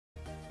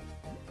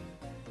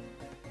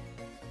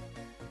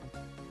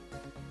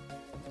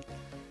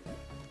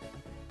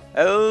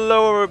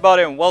Hello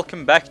everybody and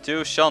welcome back to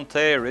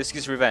Shantae Risk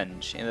is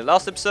Revenge. In the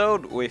last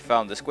episode we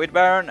found the Squid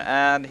Baron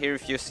and he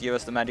refused to give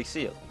us the magic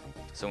seal.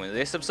 So in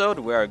this episode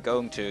we are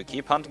going to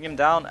keep hunting him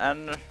down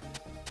and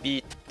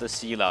beat the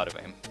seal out of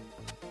him.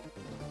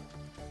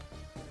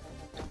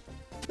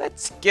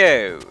 Let's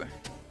go!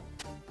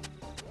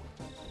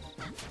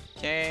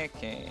 Okay.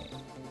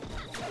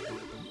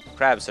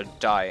 Crabs are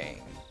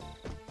dying.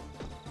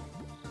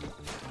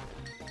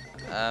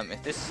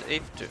 Is this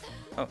safe to...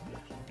 Oh,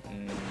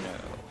 no.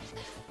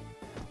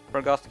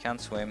 Forgot, can't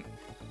swim.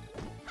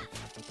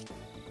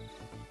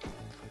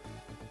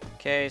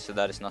 Okay, so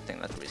that is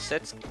nothing that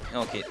resets.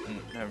 Okay,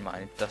 never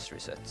mind, it does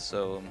reset.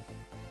 So,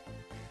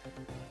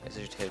 I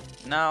should hit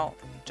now,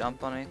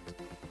 jump on it,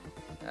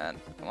 and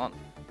come on.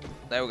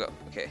 There we go.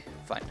 Okay,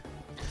 fine.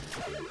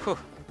 Whew.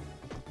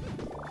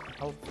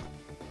 Oh.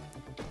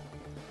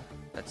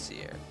 Let's see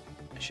here.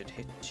 I should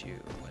hit you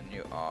when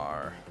you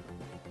are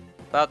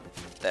about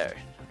there.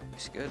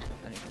 It's good.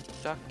 Then you can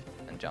duck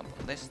and jump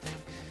on this thing.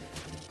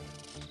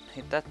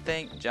 Hit that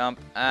thing,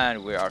 jump,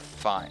 and we are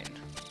fine.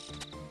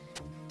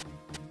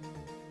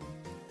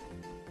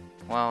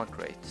 Well,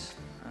 great.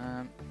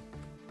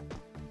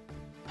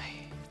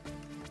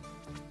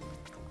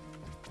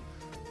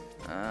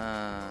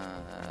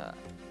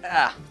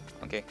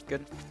 Okay,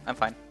 good. I'm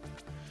fine.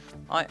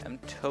 I am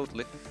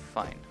totally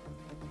fine.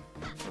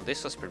 Well,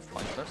 this was pretty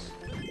pointless.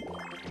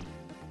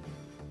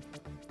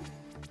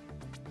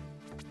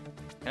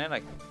 Can I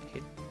like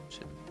hit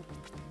shit?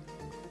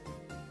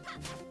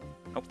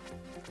 Nope.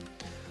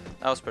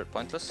 That was pretty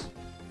pointless.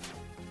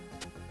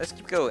 Let's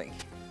keep going.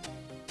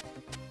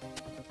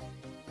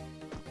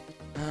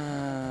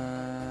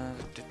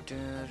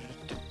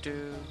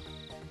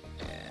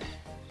 Yeah.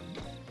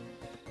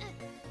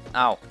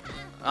 Ow.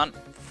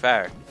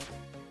 Unfair.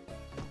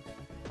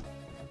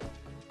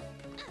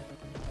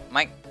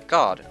 My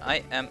god,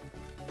 I am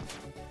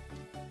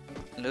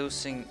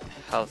losing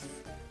health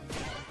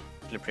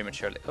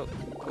prematurely. Oh,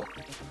 cool.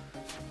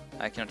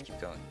 I cannot keep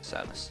going.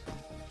 Sadness.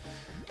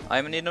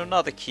 I'm in need of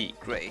another key.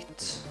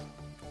 Great.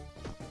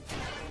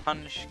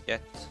 Punch,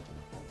 get,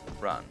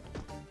 run.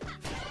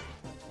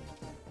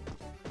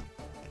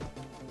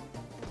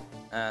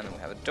 And we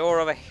have a door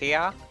over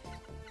here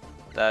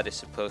that is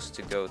supposed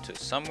to go to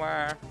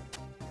somewhere.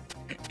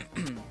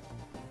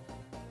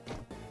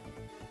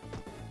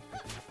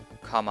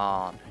 Come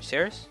on. Are you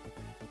serious?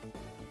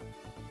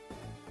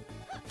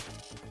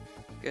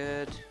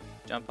 Good.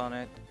 Jump on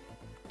it.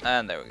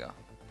 And there we go.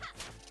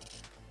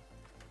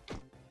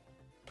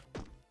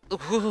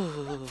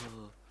 Ooh,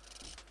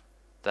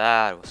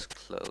 that was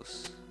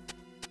close.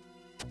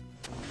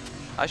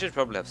 I should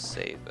probably have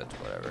saved, but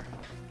whatever.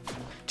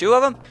 Two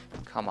of them?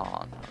 Come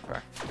on. Okay.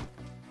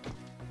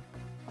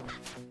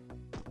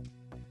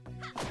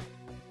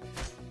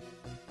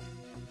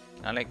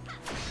 Can I like...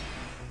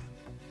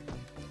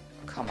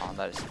 Come on,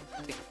 that is a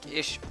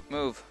thick-ish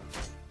move.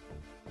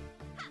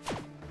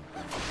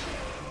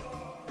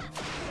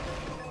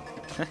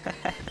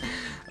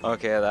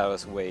 Okay, that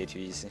was way too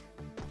easy.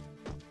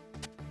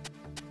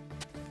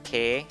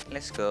 Okay,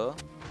 let's go.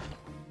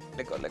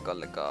 Let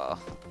go.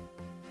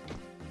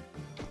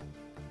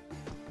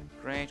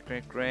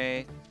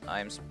 Great.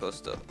 I'm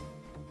supposed to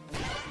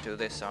do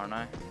this, aren't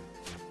I?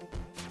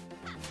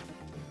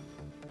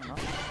 No?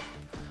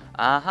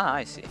 Aha,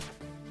 I see.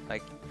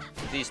 Like,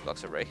 these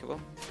blocks are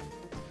breakable.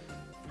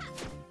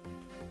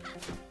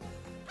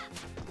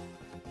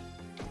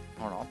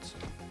 Or not.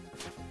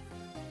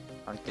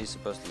 Aren't these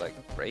supposed to like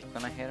break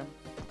when I hit them?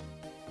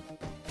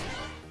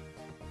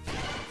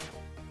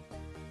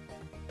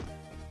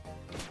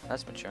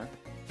 That's mature.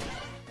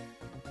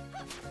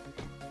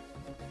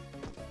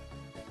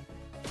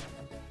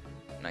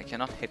 And I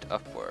cannot hit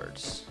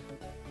upwards.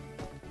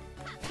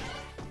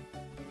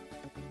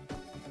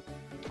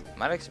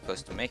 Am I like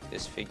supposed to make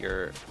this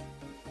figure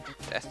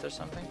death or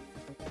something?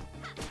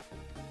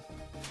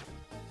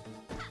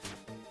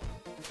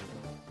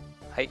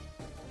 Hey.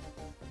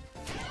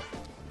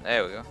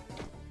 There we go.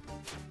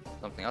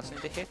 Something else I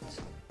need to hit?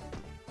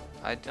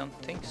 I don't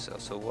think so.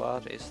 So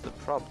what is the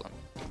problem?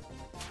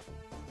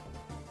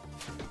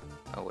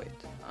 Oh wait,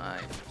 I'm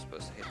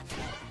supposed to hit.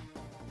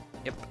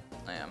 Yep,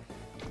 I am.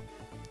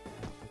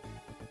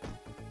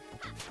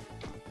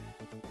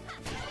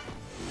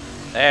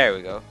 There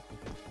we go.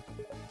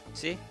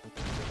 See?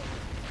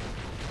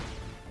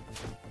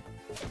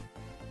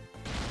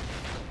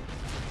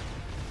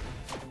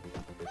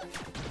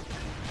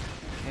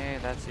 Okay,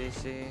 that's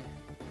easy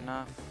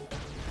enough.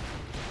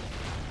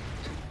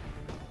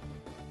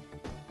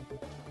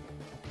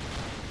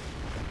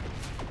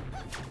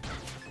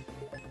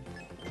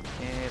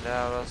 Okay,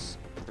 that was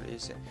pretty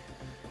easy.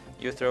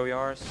 You throw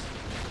yours.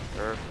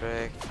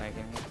 Perfect. I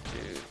can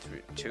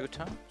hit two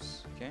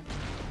times. Okay.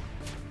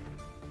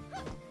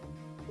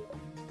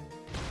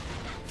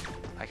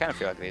 I kind of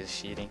feel like this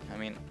is cheating. I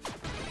mean,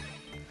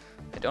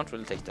 I don't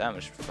really take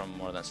damage from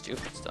more than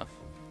stupid stuff.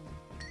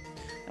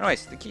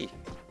 Anyways, the key.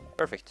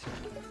 Perfect.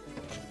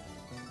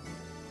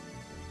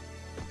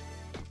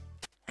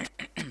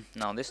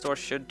 Now this door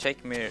should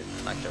take me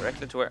like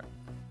directly to where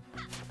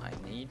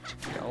need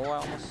to go, I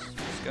was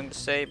going to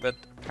say, but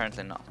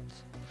apparently not.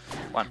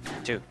 1,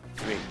 2,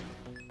 3.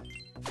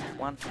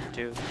 1,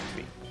 2,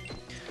 3.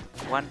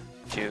 1,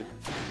 2,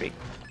 3.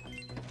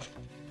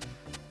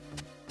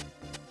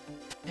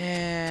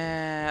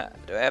 Yeah,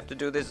 do I have to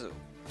do this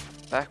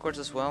backwards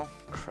as well?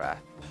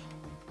 Crap.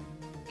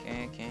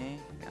 Okay, okay,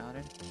 got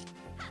it.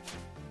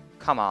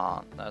 Come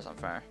on, that's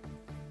unfair.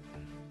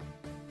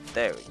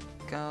 There we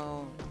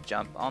go.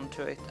 Jump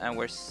onto it, and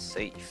we're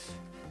safe.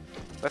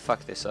 If I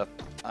fuck this up,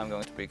 I'm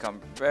going to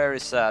become very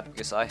sad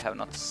because I have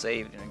not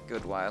saved in a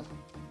good while.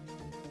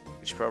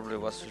 Which probably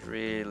was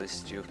really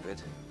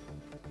stupid.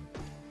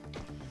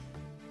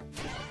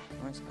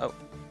 Oh,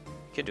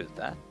 you could do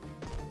that.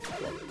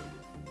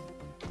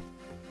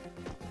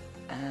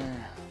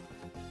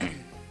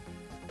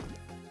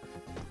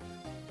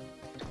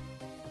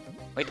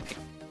 Wait,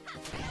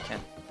 I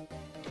can't.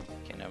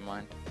 Okay, never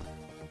mind.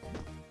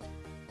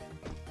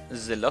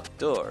 The locked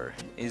door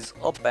is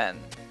open.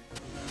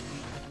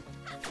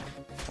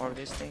 More of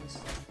these things.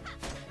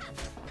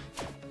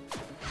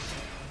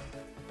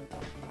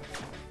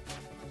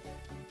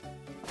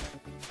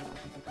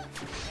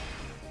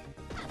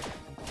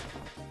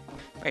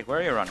 Wait, where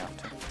are you running off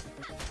to?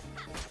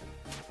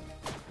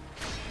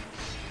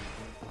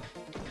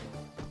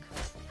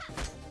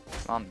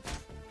 Come on,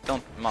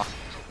 don't mock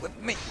with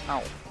me.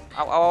 Ow,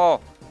 ow, ow,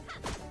 ow.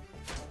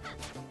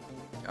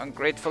 You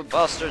ungrateful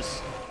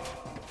bastards.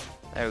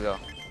 There we go.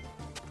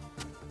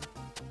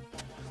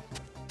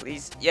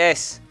 Please,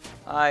 yes.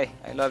 Hi,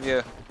 I love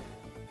you.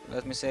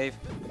 Let me save.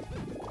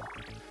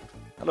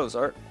 Hello,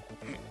 sir.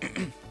 Would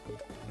you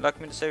like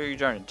me to save your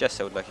journey? Yes,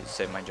 I would like you to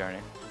save my journey.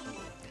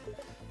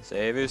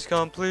 Save is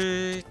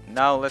complete.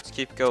 Now let's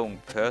keep going,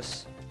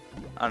 cuz.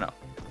 Oh no.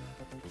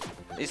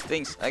 These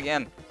things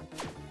again.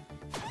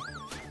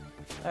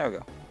 There we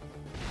go.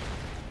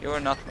 You are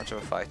not much of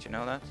a fight, you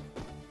know that?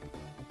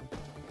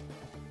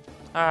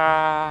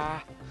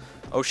 Ah!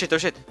 Oh shit, oh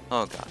shit!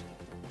 Oh god.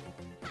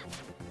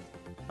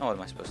 Oh, what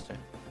am I supposed to do?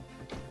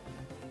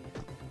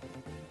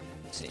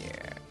 Let's see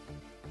here.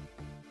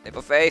 Leap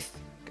of faith!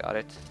 Got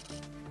it.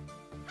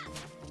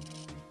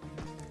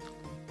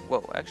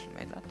 Whoa, I actually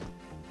made that.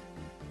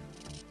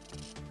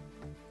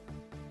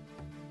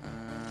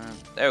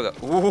 There we go.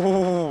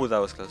 Ooh, that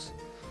was close.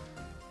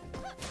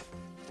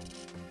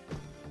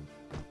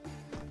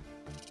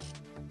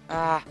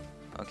 Ah!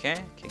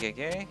 Okay,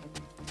 okay.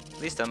 At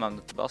least I'm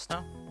the boss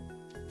now.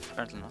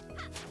 Apparently not.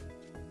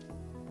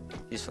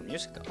 Useful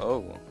music though.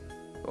 Oh,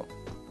 cool.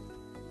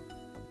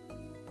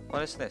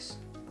 What is this?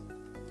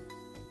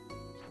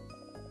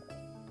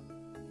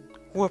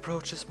 Who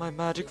approaches my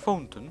magic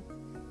fountain?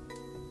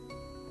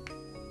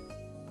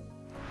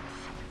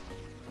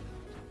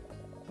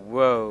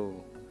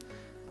 Whoa.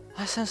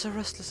 I sense a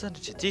restless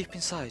energy deep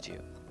inside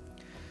you.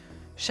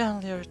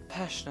 Channel your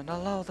passion and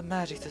allow the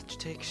magic to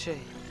take shape.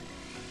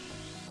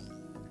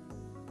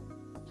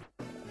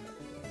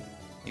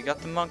 You got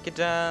the monkey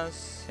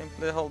dance.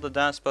 Simply hold the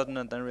dance button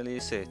and then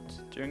release it.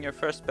 During your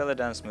first belly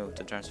dance move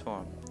to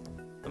transform.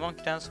 The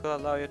monkey dance will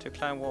allow you to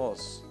climb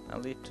walls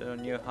and leap to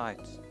new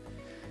heights.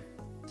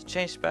 To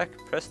change back,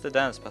 press the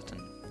dance button.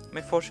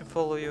 May fortune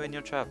follow you in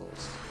your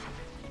travels.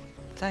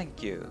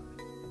 Thank you.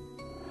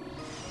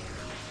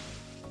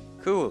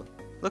 Cool.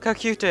 Look how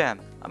cute I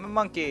am. I'm a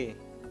monkey.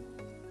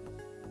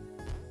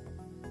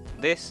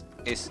 This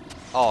is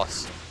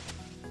awesome.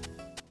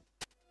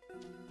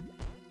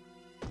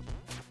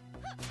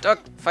 Duck,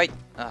 fight.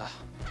 Ah.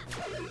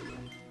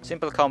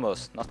 Simple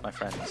combos, not my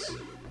friends.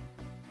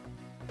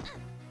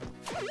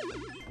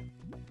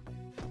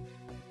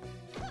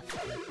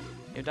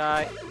 You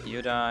die,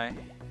 you die.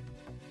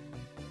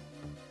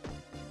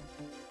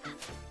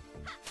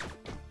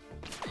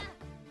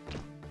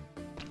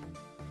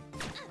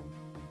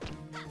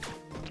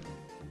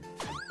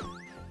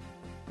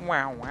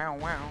 Wow, wow,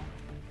 wow.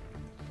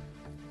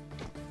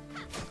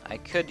 I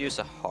could use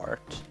a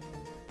heart.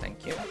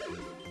 Thank you.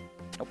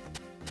 Nope.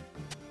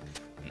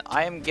 And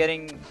I am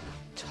getting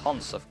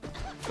tons of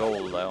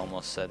gold, I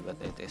almost said, but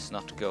it is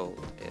not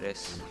gold. It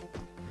is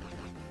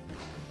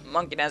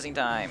monkey dancing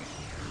time.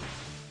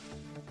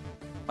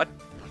 What?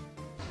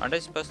 Aren't I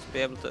supposed to be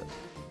able to?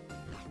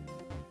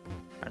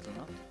 Apparently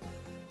not.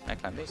 Can I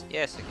climb these?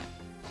 Yes, I can.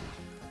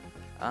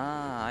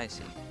 Ah, I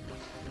see.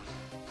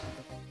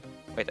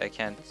 Wait, I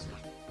can't.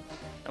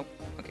 Nope.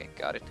 Okay,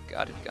 got it,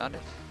 got it, got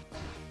it.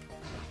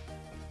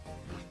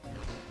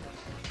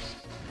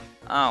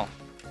 Ow.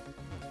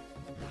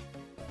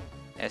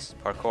 Yes,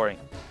 parkouring.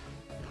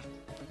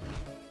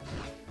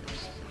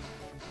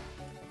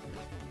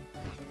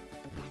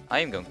 I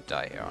am going to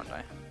die here, aren't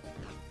I?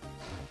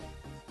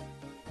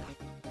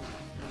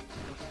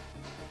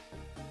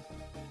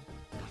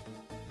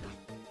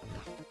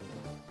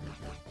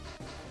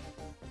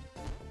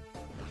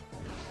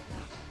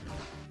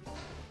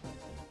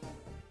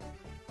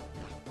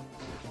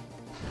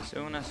 As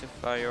soon as you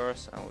fire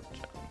yours, I will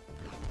jump.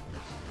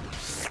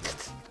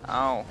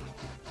 Ow.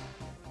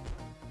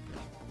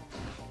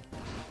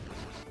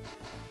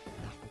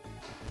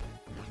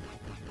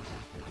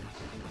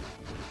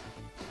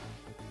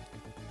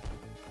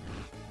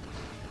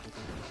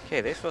 Okay,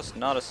 this was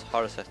not as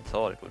hard as I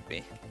thought it would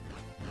be.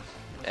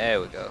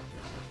 There we go.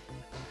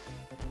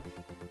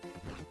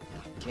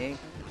 Okay,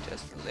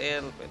 just a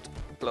little bit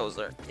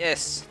closer.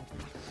 Yes!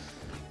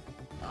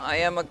 I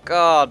am a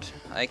god!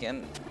 I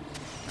can...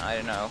 I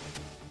don't know.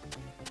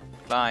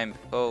 Climb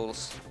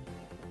poles.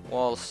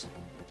 Walls.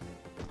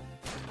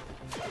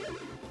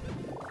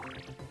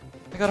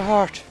 I got a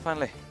heart!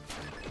 Finally!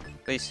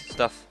 Please,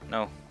 stuff.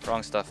 No,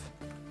 wrong stuff.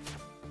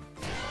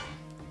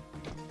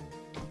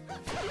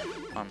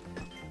 1,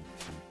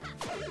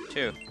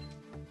 2.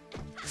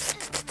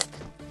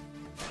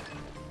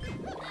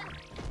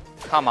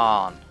 Come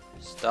on!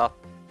 Stop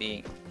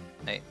being...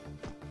 Hey.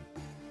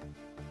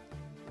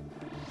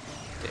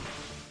 Okay.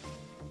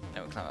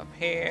 Now we climb up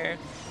here.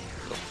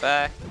 Go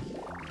back.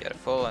 Get a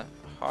full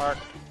heart.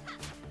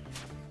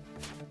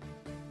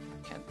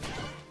 Can't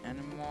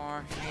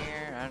anymore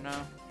here. I don't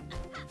know.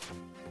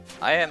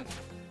 I am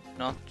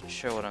not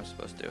sure what I'm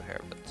supposed to do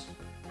here, but...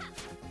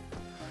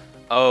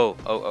 Oh,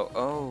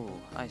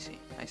 I see.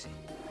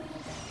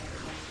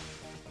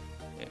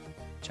 You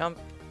jump,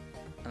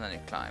 and then you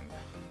climb.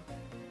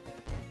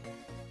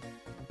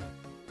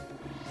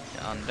 You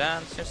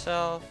undance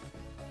yourself.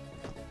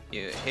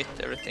 You hit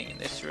everything in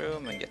this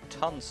room and get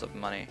tons of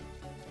money.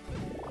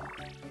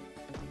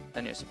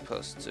 Then you're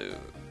supposed to,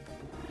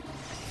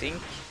 I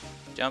think,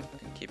 jump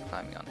and keep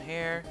climbing on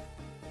here.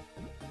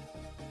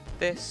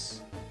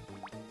 This.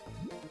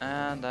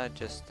 And I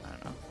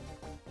don't know.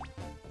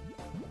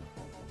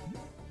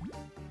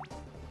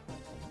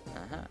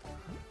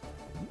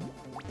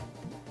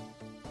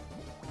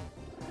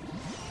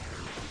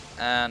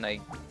 And I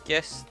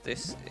guess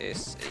this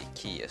is a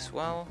key as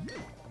well.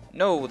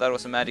 No, that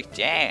was a magic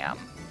jam!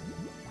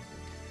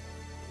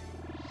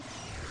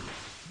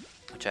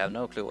 Which I have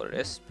no clue what it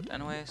is, but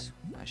anyways,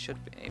 I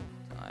should be able...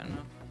 I don't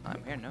know.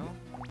 I'm here, no?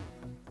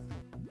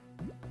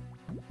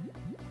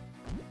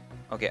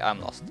 Okay,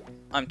 I'm lost.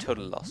 I'm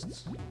totally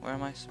lost. Where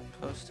am I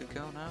supposed to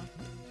go now?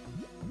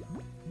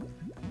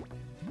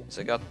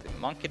 So I got the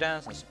monkey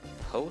dance, I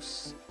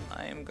suppose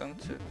I am going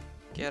to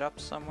get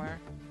up somewhere.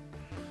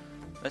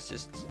 Let's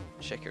just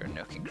check your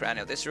nook and cranny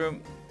of this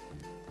room.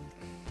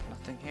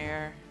 Nothing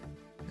here.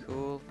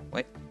 Cool.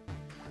 Wait.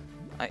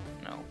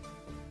 No.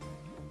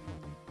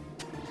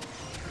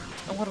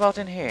 And what about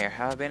in here?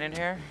 Have I been in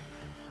here?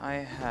 I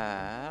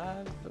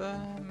have...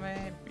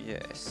 maybe...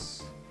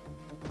 yes.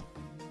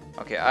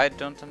 Okay, I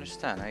don't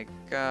understand. I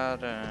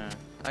got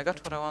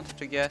what I wanted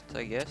to get,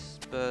 I guess,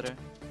 but...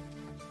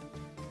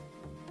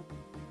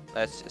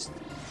 let's just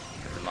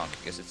get the monkey,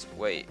 because it's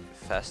way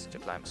faster to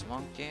climb as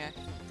monkey.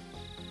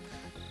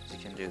 So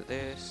you can do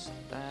this,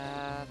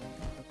 that,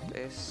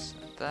 this,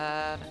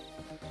 that.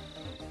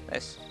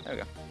 Nice, there we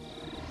go.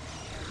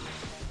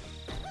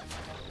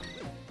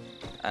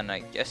 And I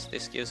guess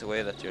this gives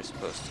away that you're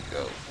supposed to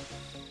go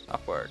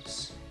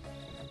upwards.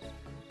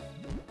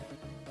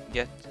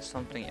 Get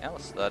something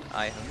else that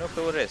I have no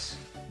clue what it is.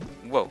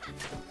 Whoa.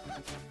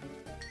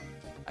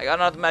 I got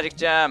another magic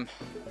jam!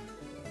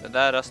 But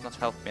that does not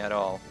help me at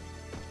all.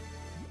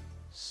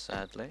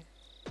 Sadly.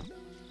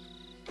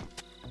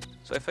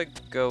 So if I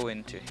go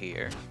into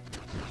here...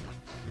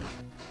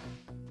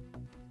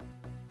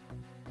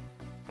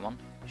 come on,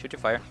 shoot your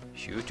fire,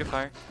 shoot your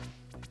fire.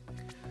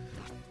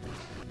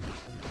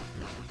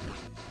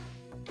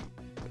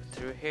 Go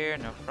through here,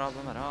 no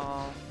problem at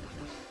all.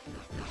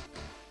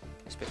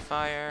 Spit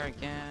fire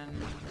again.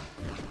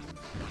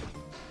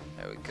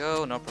 There we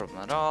go, no problem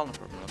at all, no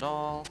problem at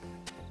all.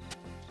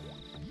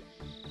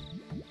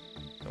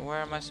 So where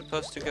am I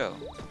supposed to go?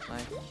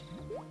 Like...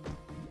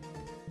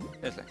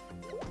 seriously.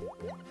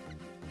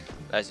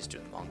 Let's just do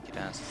the monkey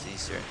dance, it's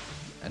easier.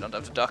 I don't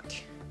have to duck.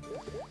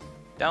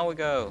 Down we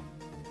go.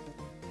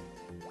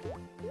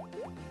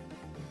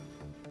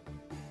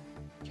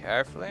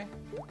 Carefully.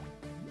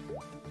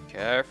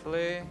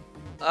 Carefully.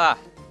 Ah!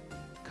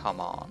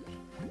 Come on.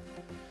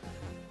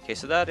 Okay,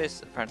 so that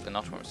is apparently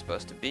not where I'm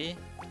supposed to be.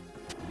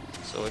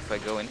 So if I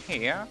go in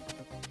here,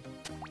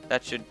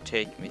 that should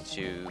take me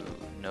to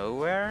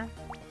nowhere.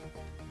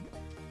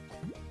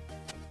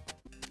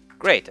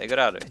 Great, I got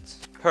out of it.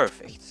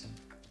 Perfect.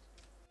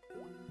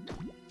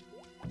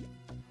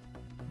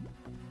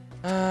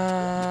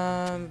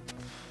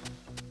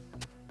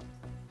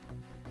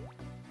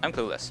 I'm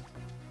clueless.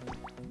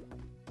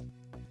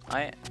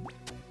 I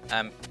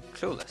am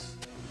clueless.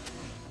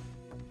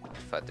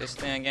 Fight this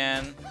thing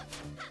again.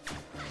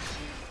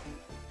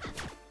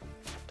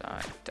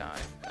 Die,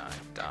 die, die,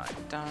 die,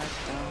 die, die.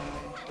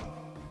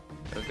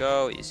 There we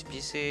go, easy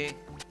peasy.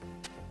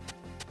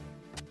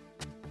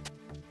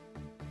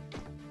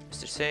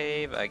 Mr.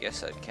 Save, I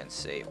guess I can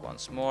save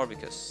once more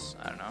because,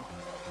 I don't know,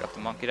 got the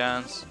monkey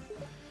dance.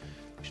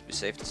 Should be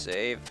safe to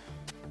save.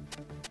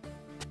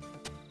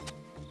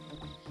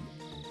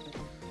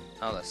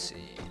 Now let's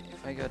see,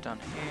 if I go down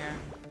here,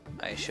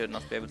 I should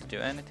not be able to do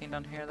anything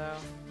down here though.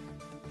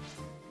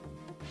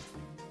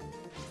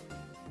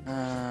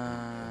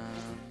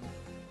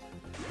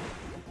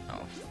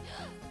 No.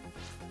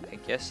 I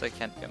guess I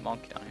can't be a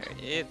monkey down here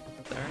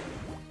either.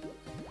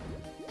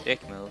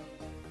 Dick move.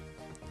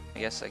 I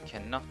guess I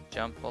cannot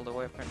jump all the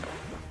way up here. No.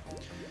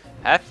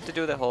 Have to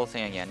do the whole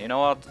thing again. You know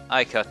what?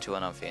 I cut to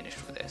and I'm finished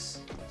with this.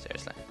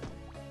 Seriously.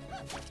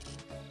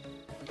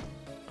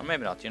 Or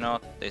maybe not. You know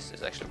what? This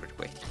is actually pretty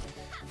quick.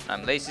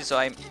 I'm lazy, so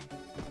I'm...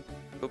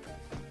 Oop.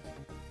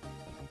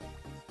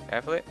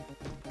 Carefully.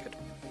 Good.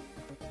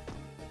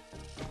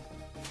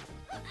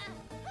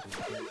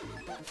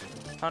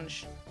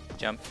 Punch.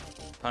 Jump.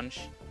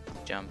 Punch.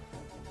 Jump.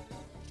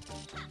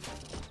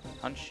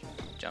 Punch.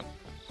 Jump.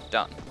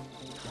 Done.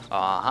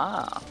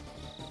 Aha!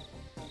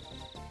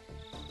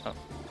 Oh,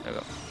 there we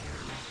go.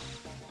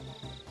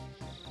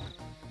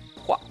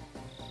 What?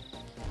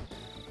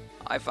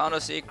 I found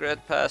a secret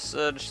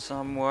passage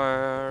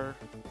somewhere.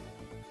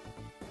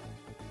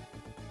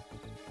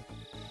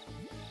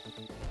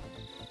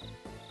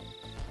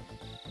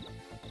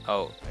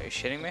 Oh, are you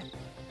shitting me?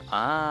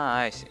 Ah,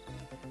 I see.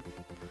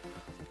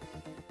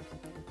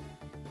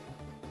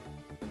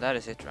 That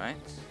is it, right?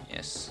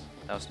 Yes.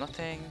 That was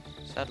nothing,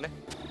 sadly.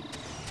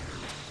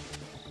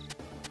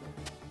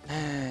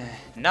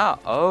 No.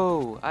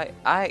 Oh,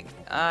 I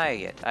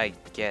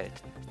get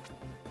it.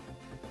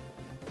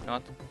 You know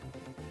what?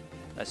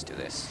 Let's do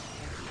this.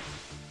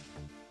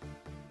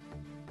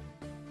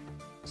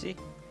 See?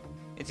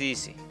 It's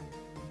easy.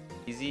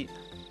 Easy.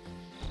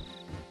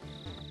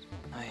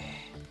 I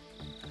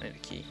need a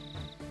key.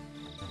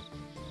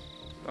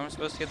 Where am I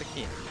supposed to get the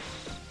key?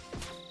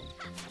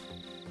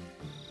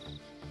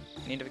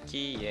 Need a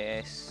key,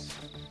 yes.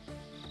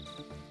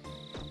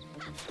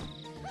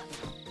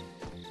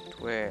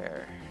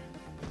 Where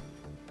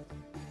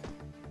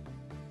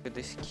could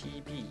this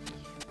key be?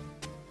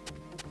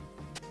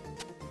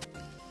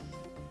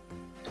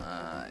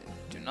 I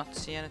do not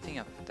see anything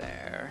up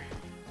there.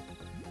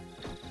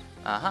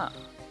 Aha,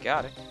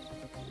 got it.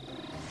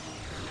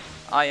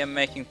 I am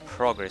making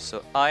progress,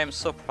 so I am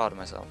so proud of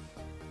myself.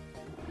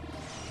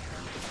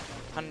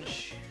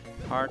 Punch,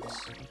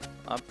 hearts,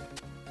 up.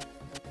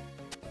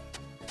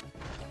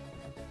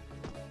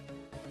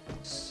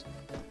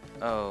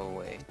 Oh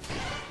wait,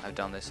 I've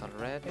done this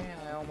already,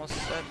 I almost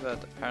said,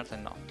 but apparently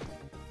not.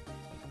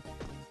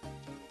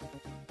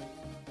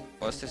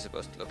 What's this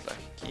supposed to look like?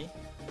 A key?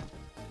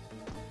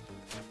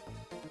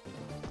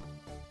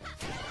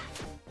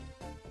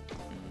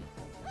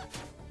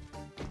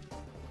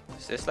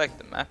 Is this like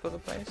the map of the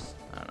place?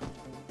 I don't know.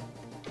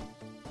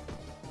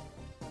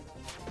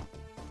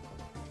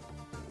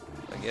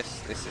 I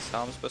guess this is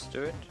how I'm supposed to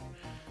do it.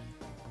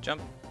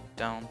 Jump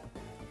down.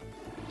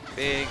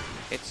 Big,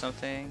 hit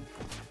something.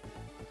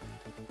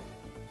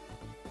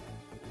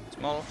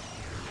 Small.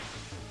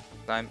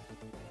 Climb.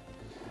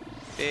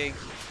 Big.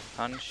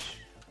 Punch.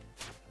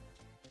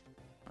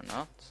 Or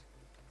not.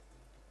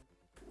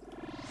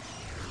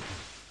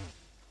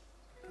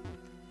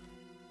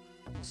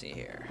 Let's see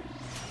here.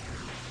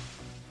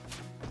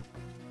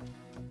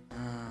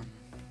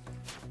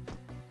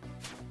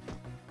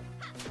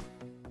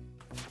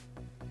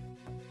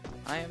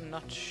 I am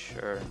not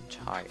sure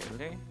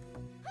entirely.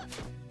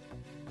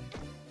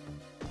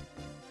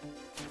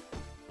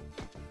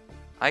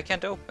 I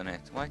can't open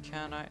it. Why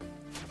can't I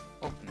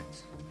open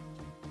it?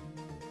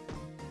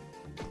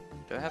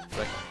 Do I have to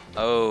like...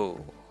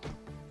 Oh.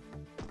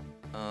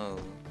 Oh.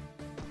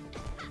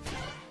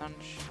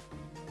 Punch.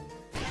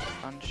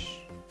 Punch.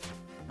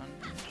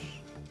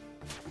 Punch.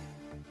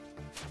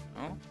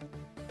 No?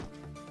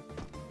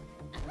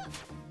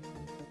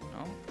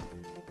 No?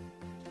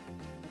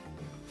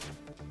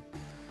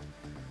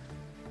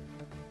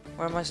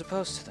 Where am I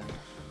supposed to then?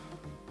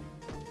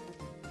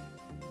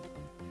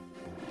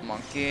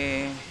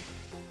 Monkey.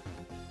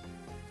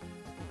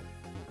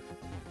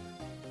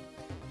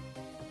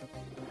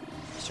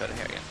 Let's try it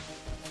here again.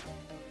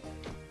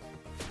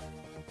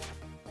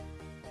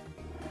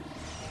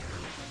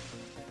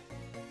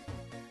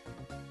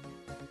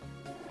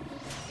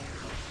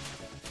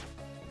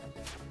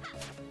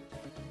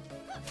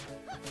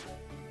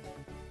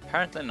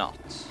 Apparently not.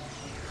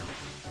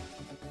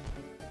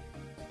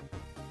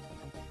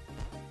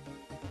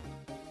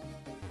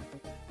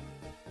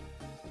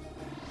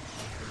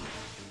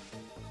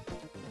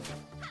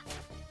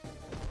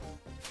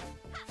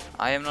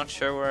 I am not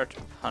sure where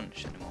to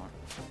punch anymore.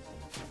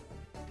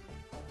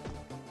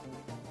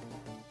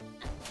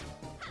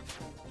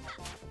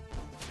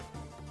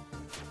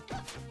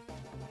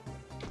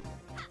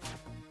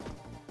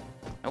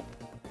 Nope.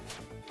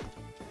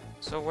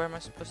 So where am I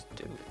supposed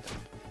to do it then?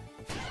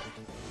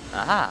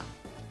 Aha!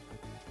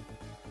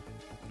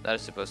 That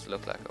is supposed to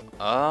look like a...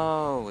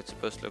 Oh, it's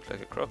supposed to look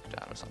like a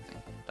crocodile or something.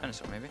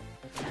 Dinosaur maybe?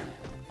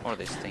 Or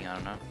this thing, I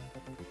don't know.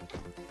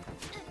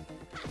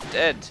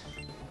 Dead!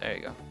 There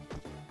you go.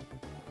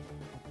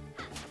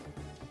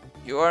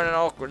 You are in an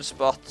awkward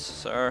spot,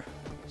 sir.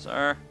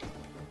 Sir.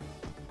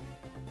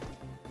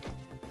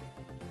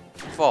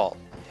 Fall.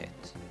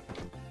 Hit.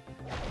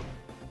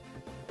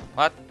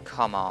 What?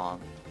 Come on.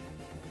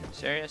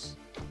 Serious?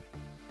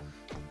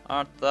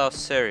 Aren't thou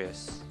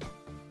serious?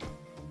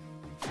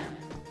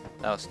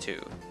 That was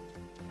 2.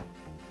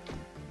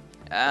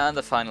 And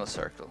the final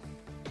circle.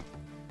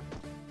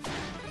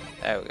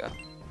 There we go.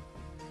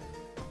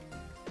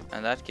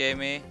 And that gave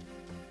me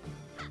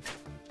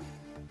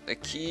the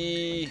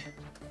key.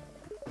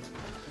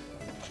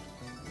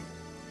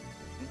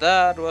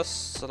 That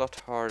was a lot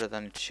harder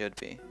than it should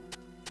be.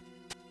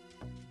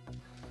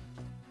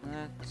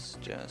 Let's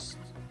just...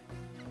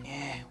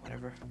 yeah,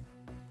 whatever.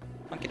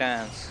 Monkey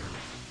dance.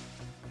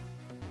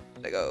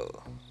 Let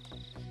go.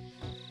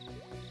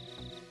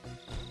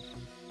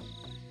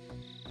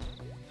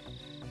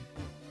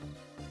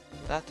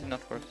 That did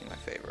not work in my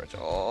favor at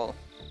all.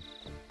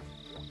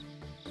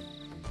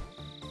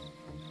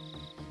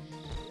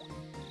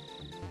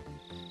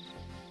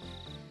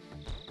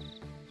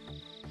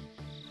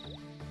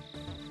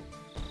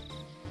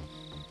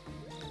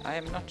 I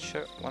am not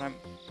sure what I'm...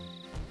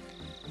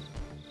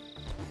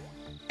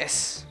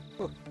 yes!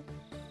 Whew.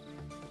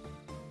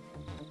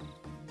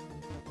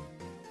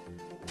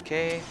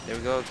 Okay, there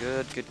we go,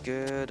 good, good,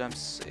 good, I'm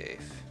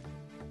safe.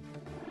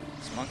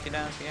 Let's monkey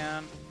dance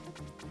again.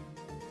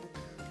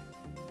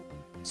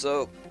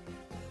 So,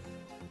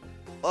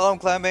 while I'm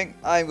climbing,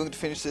 I'm going to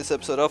finish this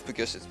episode off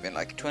because it's been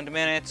like 20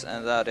 minutes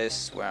and that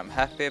is where I'm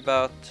happy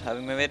about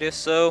having my videos.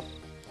 So,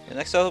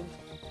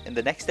 in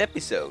the next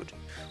episode,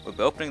 we'll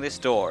be opening this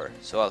door.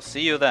 So I'll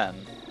see you then.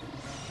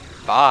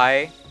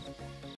 Bye!